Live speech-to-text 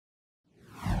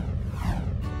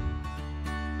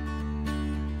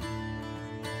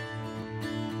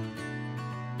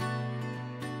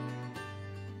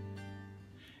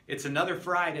It's another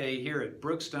Friday here at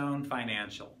Brookstone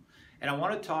Financial, and I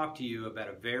want to talk to you about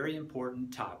a very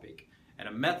important topic and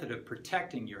a method of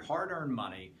protecting your hard-earned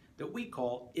money that we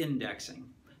call indexing.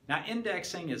 Now,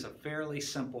 indexing is a fairly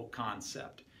simple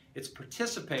concept. It's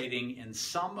participating in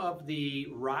some of the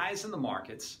rise in the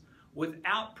markets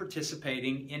without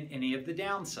participating in any of the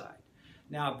downside.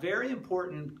 Now, a very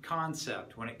important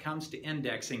concept when it comes to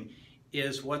indexing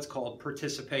is what's called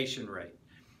participation rate.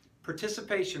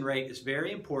 Participation rate is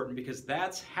very important because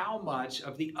that's how much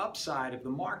of the upside of the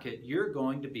market you're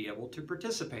going to be able to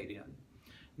participate in.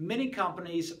 Many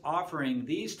companies offering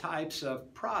these types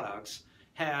of products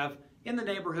have in the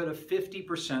neighborhood of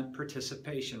 50%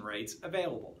 participation rates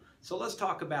available. So let's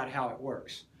talk about how it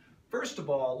works. First of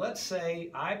all, let's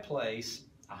say I place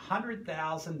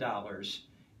 $100,000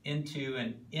 into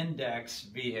an index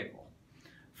vehicle.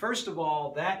 First of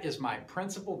all, that is my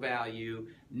principal value,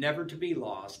 never to be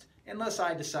lost, unless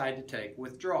I decide to take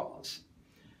withdrawals.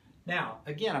 Now,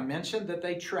 again, I mentioned that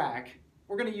they track,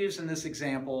 we're going to use in this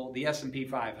example, the S&P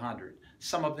 500.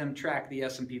 Some of them track the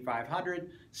S&P 500,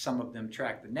 some of them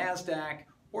track the NASDAQ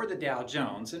or the Dow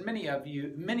Jones, and many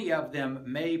of them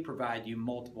may provide you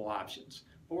multiple options.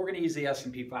 But we're going to use the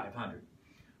S&P 500.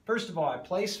 First of all, I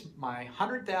place my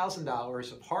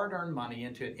 $100,000 of hard-earned money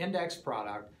into an index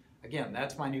product. Again,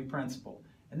 that's my new principal.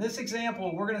 In this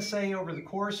example, we're going to say over the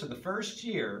course of the first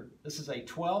year, this is a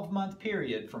 12-month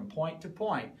period from point to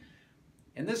point.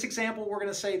 In this example, we're going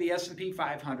to say the S&P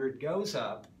 500 goes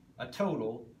up a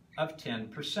total of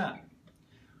 10%.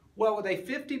 Well, with a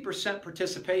 50%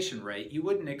 participation rate, you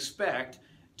wouldn't expect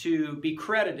to be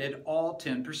credited all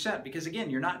 10% because, again,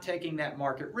 you're not taking that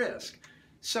market risk.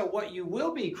 So what you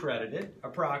will be credited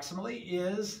approximately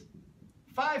is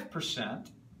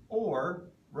 5% or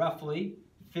roughly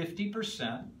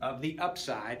 50% of the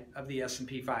upside of the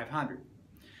S&P 500.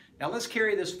 Now let's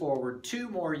carry this forward 2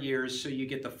 more years so you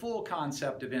get the full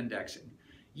concept of indexing.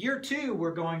 Year 2,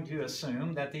 we're going to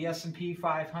assume that the S&P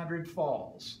 500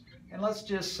 falls. And let's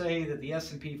just say that the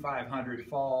S&P 500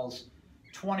 falls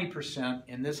 20%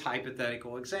 in this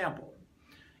hypothetical example.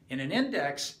 In an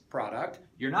index product,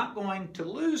 you're not going to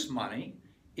lose money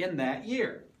in that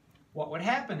year. What would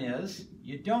happen is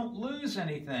you don't lose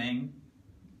anything,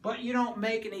 but you don't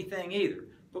make anything either.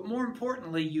 But more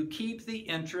importantly, you keep the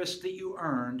interest that you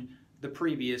earned the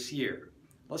previous year.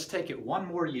 Let's take it 1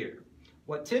 more year.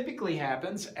 What typically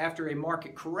happens after a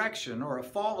market correction or a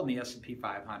fall in the S&P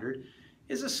 500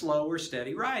 is a slow or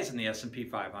steady rise in the S&P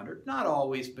 500. Not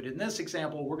always, but in this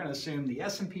example, we're going to assume the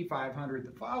S&P 500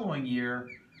 the following year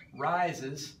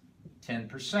rises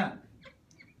 10%.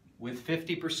 With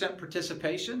 50%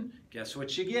 participation, guess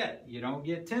what you get? You don't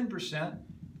get 10%,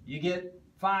 you get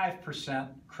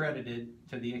 5% credited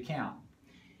to the account.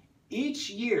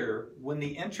 Each year, when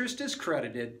the interest is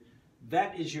credited,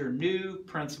 that is your new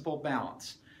principal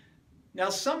balance.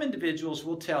 Now, some individuals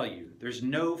will tell you there's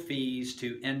no fees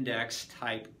to index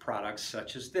type products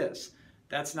such as this.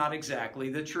 That's not exactly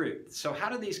the truth. So how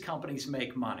do these companies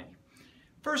make money?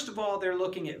 First of all, they're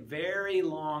looking at very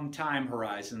long time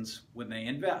horizons when they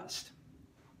invest.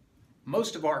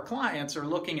 Most of our clients are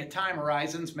looking at time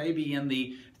horizons maybe in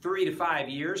the 3 to 5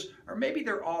 years, or maybe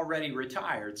they're already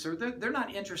retired, so they're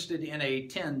not interested in a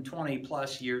 10, 20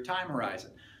 plus year time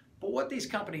horizon. But what these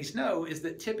companies know is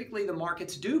that typically the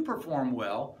markets do perform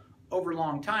well over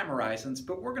long time horizons,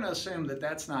 but we're going to assume that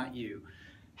that's not you.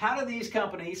 How do these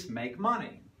companies make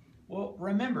money? Well,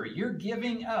 remember, you're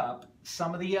giving up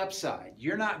some of the upside.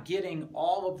 You're not getting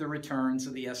all of the returns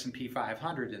of the S&P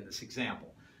 500 in this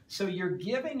example. So you're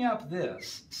giving up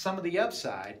some of the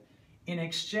upside, in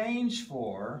exchange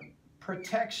for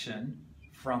protection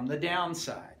from the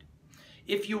downside.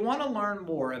 If you want to learn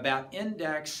more about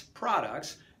index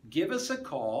products, give us a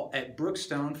call at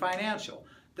Brookstone Financial.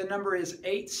 The number is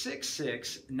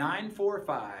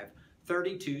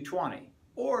 866-945-3220.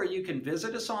 Or you can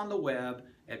visit us on the web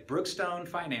at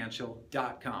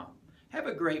brookstonefinancial.com. Have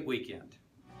a great weekend.